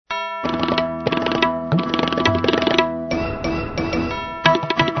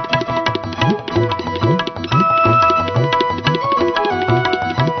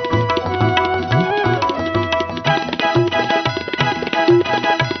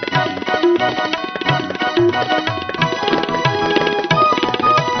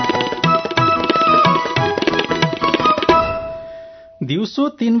दिउँसो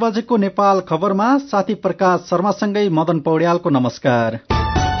 3 बजेको नेपाल खबरमा साथी प्रकाश शर्मासँगै मदन पौड्यालको नमस्कार।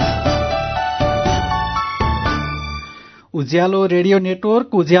 उज्यालो रेडियो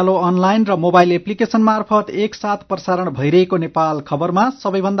नेटवर्क, उज्यालो अनलाइन र मोबाइल एप्लिकेशन मार्फत एकसाथ प्रसारण भइरहेको नेपाल खबरमा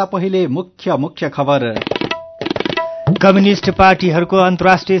सबैभन्दा पहिले मुख्य खबर। कम्युनिष्ट पार्टीहरूको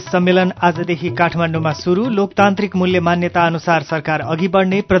अन्तर्राष्ट्रिय सम्मेलन आजदेखि काठमाडौँमा शुरू। लोकतान्त्रिक मूल्य मान्यता अनुसार सरकार अघि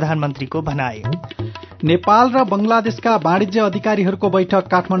बढ्ने प्रधानमन्त्रीको भनाई। नेपाल र बंगलादेशका वाणिज्य अधिकारीहरूको बैठक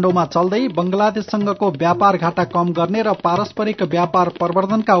काठमाडौँमा चल्दै बंगलादेशसँगको व्यापार घाटा कम गर्ने र पारस्परिक व्यापार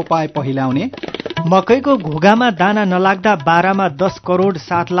प्रवर्धनका उपाय पहिल्याउने। मकैको घोगामा दाना नलाग्दा बारामा 10 करोड़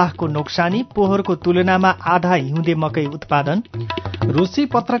 7 लाखको नोक्सानी। पोहोरको तुलनामा आधा हिउँदे मकै उत्पादन। रूसी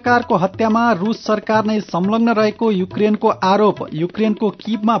पत्रकारको हत्यामा रूस सरकार नै संलग्न रहेको युक्रेनको आरोप। युक्रेनको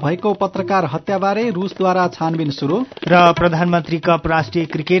कीवमा भएको पत्रकार हत्याबारे रूसद्वारा छानबिन शुरू। र प्रधानमन्त्री कप राष्ट्रिय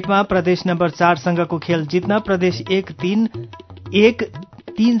क्रिकेटमा प्रदेश नम्बर 4 सँगको खेल जित्न प्रदेश 1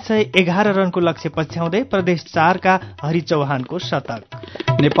 311 रनको लक्ष्य पछ्याउँदै प्रदेश 4 का हरि चौहानको शतक।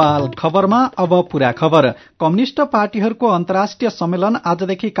 नेपाल खबरमा अब पूरा खबर। कम्युनिष्ट पार्टीहरूको अन्तर्राष्ट्रिय सम्मेलन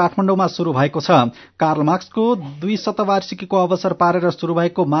आजदेखि काठमाडौँमा शुरू भएको छ। कार्ल मार्क्सको 2 शतवार्षिकीको अवसर पारेर शुरू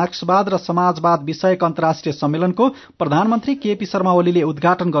भएको मार्क्सवाद र समाजवाद विषयक अन्तर्राष्ट्रिय सम्मेलनको प्रधानमन्त्री केपी शर्मा ओलीले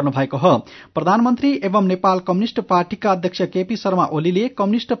उद्घाटन गर्नुभएको हो। प्रधानमन्त्री एवं नेपाल कम्युनिष्ट पार्टीका अध्यक्ष केपी शर्मा ओलीले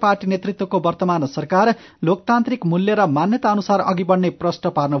कम्युनिष्ट पार्टी नेतृत्वको वर्तमान सरकार लोकतान्त्रिक मूल्य र मान्यता अनुसार अघि बढ्ने प्रश्न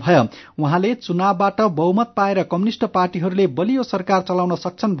पार्नुभयो। उहाँले चुनावबाट बहुमत पाएर कम्युनिष्ट पार्टीहरूले बलियो सरकार चलाउन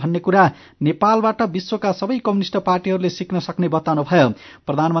सक्छन् भन्ने कुरा नेपालबाट विश्वका सबै कम्युनिष्ट पार्टीहरूले सिक्न सक्ने बताउनुभयो।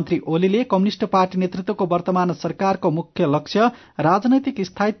 प्रधानमन्त्री ओलीले कम्युनिष्ट पार्टी नेतृत्वको वर्तमान सरकारको मुख्य लक्ष्य राजनैतिक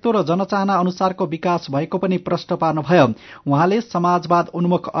स्थायित्व र जनचाहना अनुसारको विकास भएको पनि प्रश्न पार्नुभयो। उहाँले समाजवाद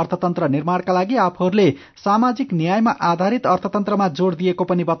उन्मुख अर्थतन्त्र निर्माणका लागि आफूहरूले सामाजिक न्यायमा आधारित अर्थतन्त्रमा जोड़ दिएको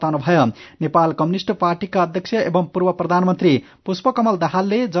पनि बताउनुभयो। नेपाल कम्युनिष्ट पार्टीका अध्यक्ष एवं पूर्व प्रधानमन्त्री पुष्पकमल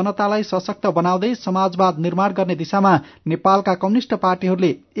दाहालले जनतालाई सशक्त बनाउँदै समाजवाद निर्माण गर्ने दिशामा नेपालका कम्युनिष्ट पार्टीहरूले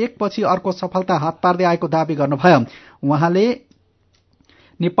एकपछि अर्को सफलता हात पार्दै आएको दावी गर्नुभयो। उहाँले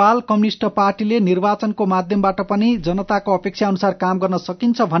नेपाल कम्युनिष्ट पार्टीले निर्वाचनको माध्यमबाट पनि जनताको अपेक्षा अनुसार काम गर्न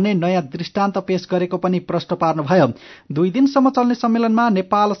सकिन्छ भन्ने नयाँ दृष्टान्त पेश गरेको पनि प्रश्न पार्नुभयो। 2 दिनसम्म चल्ने सम्मेलनमा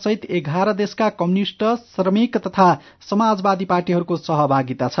नेपाल सहित 11 देशका कम्युनिष्ट, श्रमिक तथा समाजवादी पार्टीहरूको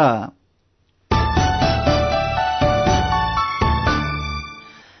सहभागिता छ।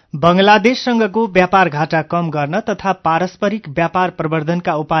 बंगलादेशसँगको व्यापार घाटा कम गर्न तथा पारस्परिक व्यापार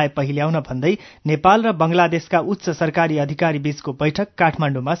प्रवर्धनका उपाय पहिल्याउन भन्दै नेपाल र बंगलादेशका उच्च सरकारी अधिकारी बीचको बैठक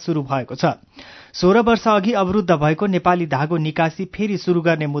काठमाडौँमा शुरू भएको छ। 16 वर्ष अघि अवरूद्ध भएको नेपाली धागो निकासी फेरि शुरू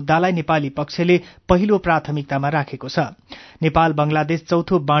गर्ने मुद्दालाई नेपाली पक्षले पहिलो प्राथमिकतामा राखेको छ। नेपाल बंगलादेश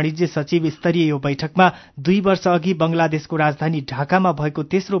चौथो वाणिज्य सचिव स्तरीय यो बैठकमा 2 वर्ष अघि बंगलादेशको राजधानी ढाकामा भएको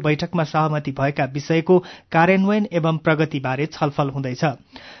तेस्रो बैठकमा सहमति भएका विषयको कार्यान्वयन एवं प्रगतिबारे छलफल हुँदैछ।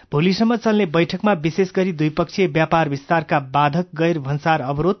 भोलिसम्म चल्ने बैठकमा विशेष गरी द्विपक्षीय व्यापार विस्तारका बाधक गैर भन्सार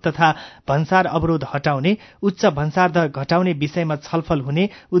अवरोध तथा भन्सार अवरोध हटाउने, उच्च भन्सार दर घटाउने विषयमा छलफल हुने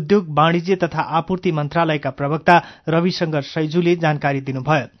उद्योग वाणिज्य तथा आपूर्ति मन्त्रालयका प्रवक्ता रविशंकर सैजुले जानकारी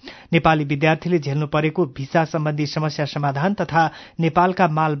दिनुभयो। नेपाली विद्यार्थीले झेल्नु परेको भिसा सम्बन्धी समस्या समाधान तथा नेपालका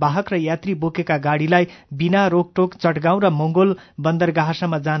मालवाहक र यात्री बोकेका गाड़ीलाई बिना रोकटोक चटगाउँ र मंगोल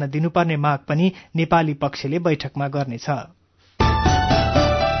बन्दरगाहसम्म जान दिनुपर्ने माग पनि नेपाली पक्षले बैठकमा गर्नेछ।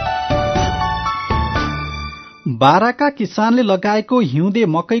 बाराका किसानले लगाएको हिउँदे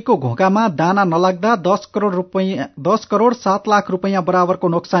मकैको घोगामा दाना नलाग्दा 10 करोड़ 7 लाख रुपैयाँ बराबरको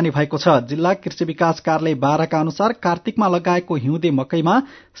नोक्सानी भएको छ। जिल्ला कृषि विकास कार्यालय बाराका अनुसार कार्तिकमा लगाएको हिउँदे मकैमा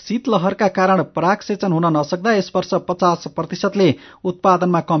शीतलहरका कारण परागसेचन हुन नसक्दा यस वर्ष 50%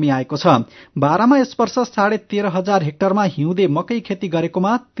 उत्पादनमा कमी आएको छ। बारामा यस वर्ष 13,500 हेक्टरमा हिउँदे मकै खेती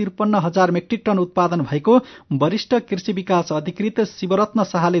गरेकोमा 53,000 मेट्रिक टन उत्पादन भएको वरिष्ठ कृषि विकास अधिकृत शिवरत्न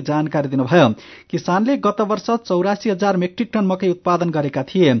शाहले जानकारी दिनुभयो। किसानले गत वर्ष 84,000 मेट्रिक टन मकै उत्पादन गरेका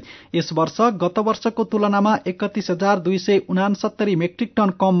थिए। यस वर्ष गत वर्षको तुलनामा 31,269 मेट्रिक टन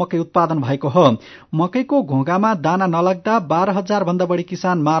कम मकै उत्पादन भएको हो। मकैको घोगामा दाना नलाग्दा 12,000 भन्दा बढ़ी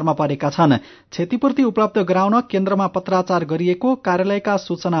किसान मारमा परेका छन्। क्षतिपूर्ति उपलब्ध गराउन केन्द्रमा पत्राचार गरिएको कार्यालयका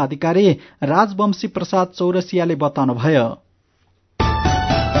सूचना अधिकारी राजवंशी प्रसाद चौरसियाले बताउनुभयो।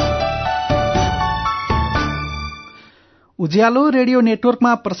 उज्यालो रेडियो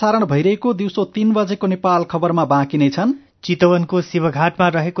नेटवर्कमा प्रसारण भइरहेको दिउँसो 3 बजेको नेपाल खबरमा बाँकी नै छन्। चितवनको शिवघाटमा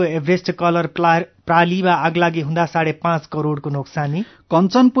रहेको एभरेस्ट कलर प्रालीमा आगलागी हुँदा 5.5 करोड़को नोक्सानी।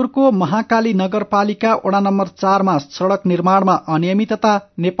 कञ्चनपुरको महाकाली नगरपालिका वडा नम्बर 4 मा सड़क निर्माणमा अनियमितता।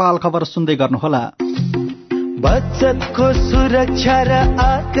 नेपाल खबर सुन्दै गर्नुहोला। बचतको सुरक्षा र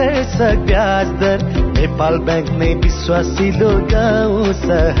आकर्षक ब्याज दर नेपाल बैंक नै विश्वासिलो गाउँ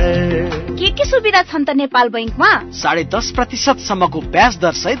सहर। के सुविधा छन् त नेपाल बैंकमा? 10.5% सम्मको ब्याज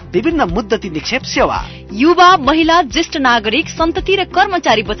दर सहित विभिन्न मुद्दती निक्षेप सेवा, युवा, महिला, ज्येष्ठ नागरिक, सन्तति र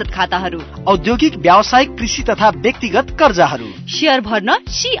कर्मचारी बचत खाताहरू, औद्योगिक, व्यावसायिक, कृषि तथा व्यक्तिगत कर्जाहरू, शेयर भर्न,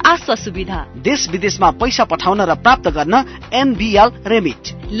 सी आस्था सुविधा, देश विदेशमा पैसा पठाउन र प्राप्त गर्न एनबीएल रेमिट,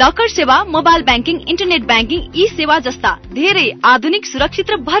 लकर सेवा, mobile banking, internet banking, e सेवा जस्ता धेरै आधुनिक,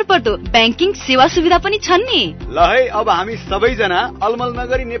 सुरक्षित र भरपर्दो ब्याङ्किङ सेवा सुविधा पनि छन् नि। ल है, अब हामी सबैजना अलमल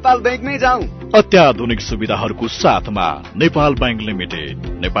नगरी नेपाल बैंकमै जाउँ। अत्याधुनिक सुविधाहरूको साथमा नेपाल बैंक लिमिटेड,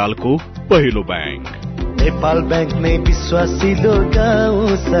 नेपालको पहिलो बैंक। नेपाल बैंक नै विश्वासिलो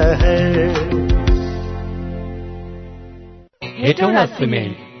गाउँ सहर। हेटौडा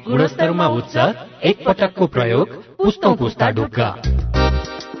सिमेन्ट गुणस्तरमा उच्च, एक पटकको प्रयोग, पुस्तौं पुस्ता ढुक्क।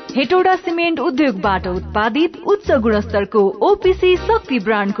 हेटौडा सिमेन्ट उद्योगबाट उत्पादित उच्च गुणस्तरको ओपीसी शक्ति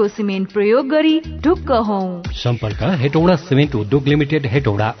ब्रान्डको सिमेन्ट प्रयोग गरी ढुक्क हौं। सम्पर्क हेटौडा सिमेन्ट उद्योग लिमिटेड,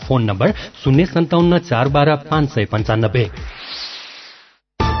 हेटौडा। Phone number 057 412 595।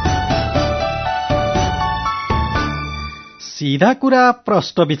 सीधा कुरा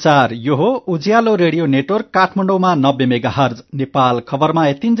प्रष्ट विचार। यो हो उज्यालो रेडियो नेटवर्क काठमाडौँमा 90 मेगाहर्ज। नेपाल खबरमा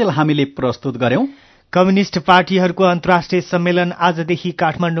यतिन्जेल हामीले प्रस्तुत गर्यौं। कम्युनिष्ट पार्टीहरूको अन्तर्राष्ट्रिय सम्मेलन आजदेखि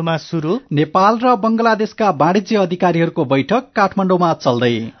काठमाडौँमा शुरू। नेपाल र बंगलादेशका वाणिज्य अधिकारीहरूको बैठक काठमाडौँमा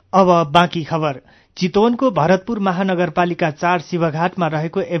चल्दै। अब बाँकी खबर। चितवनको भरतपुर महानगरपालिका 4 शिवघाटमा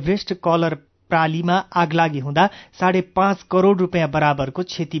रहेको एभरेस्ट कलर प्रालीमा आगलागी हुँदा 5.5 करोड़ रुपियाँ बराबरको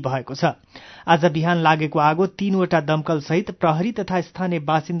क्षति भएको छ। आज बिहान लागेको आगो 3वटा दमकल सहित प्रहरी तथा स्थानीय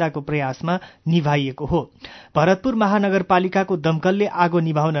बासिन्दाको प्रयासमा निभाइएको हो। भरतपुर महानगरपालिकाको दमकलले आगो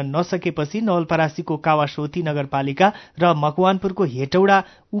निभाउन नसकेपछि नवलपरासीको कावासोती नगरपालिका र मकवानपुरको हेटौडा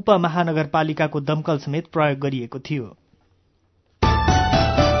उपमहानगरपालिकाको दमकल समेत प्रयोग गरिएको थियो।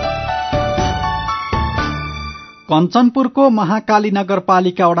 कञ्चनपुरको महाकाली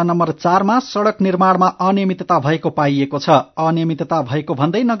नगरपालिका वडा नम्बर 4 मा सड़क निर्माणमा अनियमितता भएको पाइएको छ। अनियमितता भएको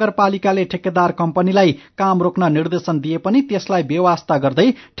भन्दै नगरपालिकाले ठेकेदार कम्पनीलाई काम रोक्न निर्देशन दिए पनि त्यसलाई बेवास्ता गर्दै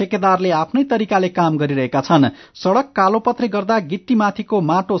ठेकेदारले आफ्नै तरिकाले काम गरिरहेका छन्। सड़क कालोपत्रे गर्दा गिट्टीमाथिको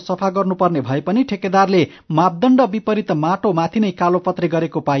माटो सफा गर्नुपर्ने भए पनि ठेकेदारले मापदण्ड विपरीत माटो माथि नै कालोपत्रे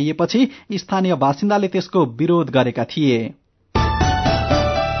गरेको पाइएपछि स्थानीय बासिन्दाले त्यसको विरोध गरेका थिए।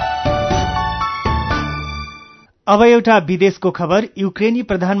 अब एउटा विदेशको खबर। युक्रेनी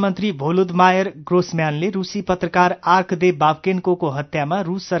प्रधानमन्त्री भोलोदिमिर ग्रोसम्यानले रूसी पत्रकार आर्कदेव बाबकेन्कोको हत्यामा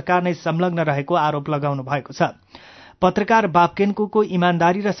रूस सरकार नै संलग्न रहेको आरोप लगाउनु भएको छ। पत्रकार बाबकेन्कोको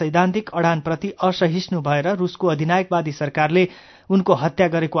इमानदारी र सैद्धान्तिक अडानप्रति असहिष्णु भएर रूसको अधिनायकवादी सरकारले उनको हत्या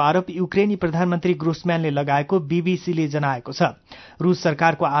गरेको आरोप युक्रेनी प्रधानमन्त्री ग्रोसम्यानले लगाएको बीबीसीले जनाएको छ। रूस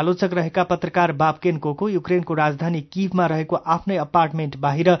सरकारको आलोचक रहेका पत्रकार बाबकेन्कोको युक्रेनको राजधानी कीवमा रहेको आफ्नै अपार्टमेन्ट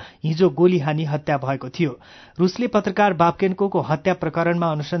बाहिर हिजो गोली हानी हत्या भएको थियो। रूसले पत्रकार बाबकेन्कोको हत्या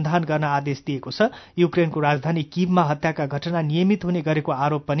प्रकरणमा अनुसन्धान गर्न आदेश दिएको छ। युक्रेनको राजधानी कीवमा हत्याका घटना नियमित हुने गरेको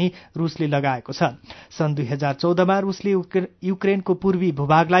आरोप पनि रूसले लगाएको छ। सन् 2014 मा रूसले युक्रेनको पूर्वी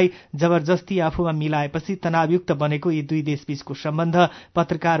भूभागलाई जबरजस्ती आफूमा मिलाएपछि तनावयुक्त बनेको यी दुई देशबीचको सम्बन्ध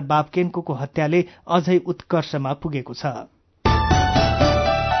पत्रकार बाबकेन्कोको हत्याले अझै उत्कर्षमा पुगेको छ।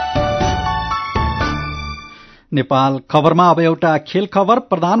 नेपाल खबरमा अब एउटा खेल खबर।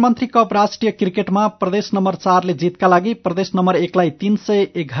 प्रधानमन्त्री कप राष्ट्रिय क्रिकेटमा प्रदेश नम्बर 4 ले जितका लागि प्रदेश नम्बर 1 लाई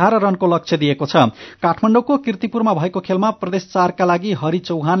 311 रनको लक्ष्य दिएको छ। काठमाडौँको कीर्तिपुरमा भएको खेलमा प्रदेश 4 का लागि हरि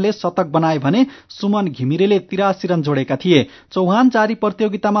चौहानले शतक बनाए भने सुमन घिमिरेले 83 रन जोडेका थिए। चौहान जारी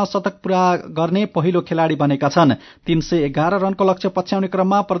प्रतियोगितामा शतक पूरा गर्ने पहिलो खेलाड़ी बनेका छन्। 311 रनको लक्ष्य पछ्याउने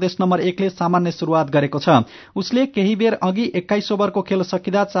क्रममा प्रदेश नम्बर 1 ले सामान्य शुरूआत गरेको छ। उसले केही बेर अघि 21 ओभरको खेल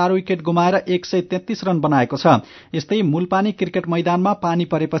सकिँदा 4 विकेट गुमाएर 133 रन बनाएको छ। यस्तै मूलपानी क्रिकेट मैदानमा पानी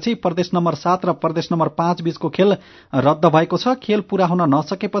परेपछि प्रदेश नम्बर 7 र प्रदेश नम्बर 5 बीचको खेल रद्द भएको छ। खेल पूरा हुन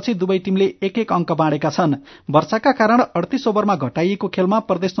नसकेपछि दुवै टिमले एक एक अंक बाँडेका छन्। वर्षाका कारण 38 ओभरमा घटाइएको खेलमा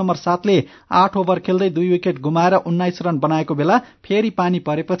प्रदेश नम्बर 7 ले 8 ओभर खेल्दै 2 विकेट गुमाएर 19 रन बनाएको बेला फेरि पानी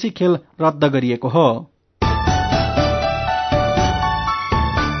परेपछि खेल रद्द गरिएको हो।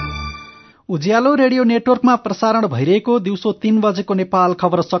 उज्यालो रेडियो नेटवर्कमा प्रसारण भइरहेको दिउँसो 3 बजेको नेपाल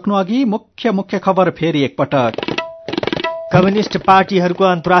खबर सक्नु अघि मुख्य खबर फेरि एकपटक। कम्युनिष्ट पार्टीहरूको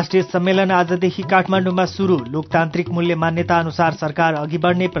अन्तर्राष्ट्रिय सम्मेलन आजदेखि काठमाडौँमा शुरू। लोकतान्त्रिक मूल्य मान्यता अनुसार सरकार अघि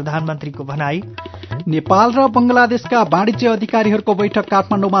बढ्ने प्रधानमन्त्रीको भनाई। नेपाल र बंगलादेशका वाणिज्य अधिकारीहरूको बैठक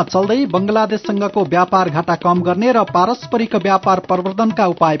काठमाडौँमा चल्दै बंगलादेशसँगको व्यापार घाटा कम गर्ने र पारस्परिक व्यापार प्रवर्धनका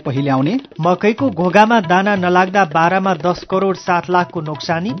उपाय पहिल्याउने। मकैको घोगामा दाना नलाग्दा 12 मा 10 करोड़ 7 लाखको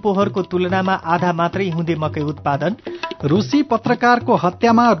नोक्सानी। पोहोरको तुलनामा आधा मात्रै हुँदै मकै उत्पादन। रूसी पत्रकारको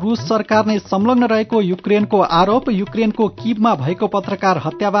हत्यामा रूस सरकार नै संलग्न रहेको युक्रेनको आरोप। युक्रेनको कीवमा भएको पत्रकार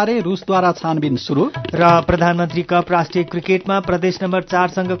हत्याबारे रुसद्वारा छानबिन सुरु र प्रधानमन्त्री कप राष्ट्रिय क्रिकेटमा प्रदेश नम्बर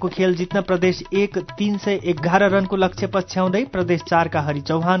 4 सँगको खेल जित्न प्रदेश 1 311 रनको लक्ष्य पछ्याउँदै प्रदेश 4 का हरि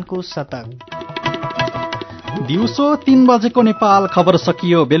चौहानको शतक। दिउँसो 3 बजेको नेपाल खबर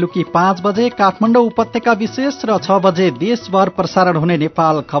सकियो। बेलुकी 5 बजे काठमाडौँ उपत्यका विशेष र 6 बजे देशभर प्रसारण हुने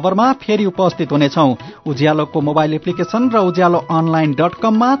नेपाल खबरमा फेरि उपस्थित हुनेछौं। उज्यालोको मोबाइल एप्लिकेशन र उज्यालो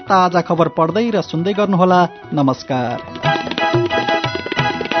online.com मा ताजा खबर पढ्दै र सुन्दै गर्नुहोला। नमस्कार।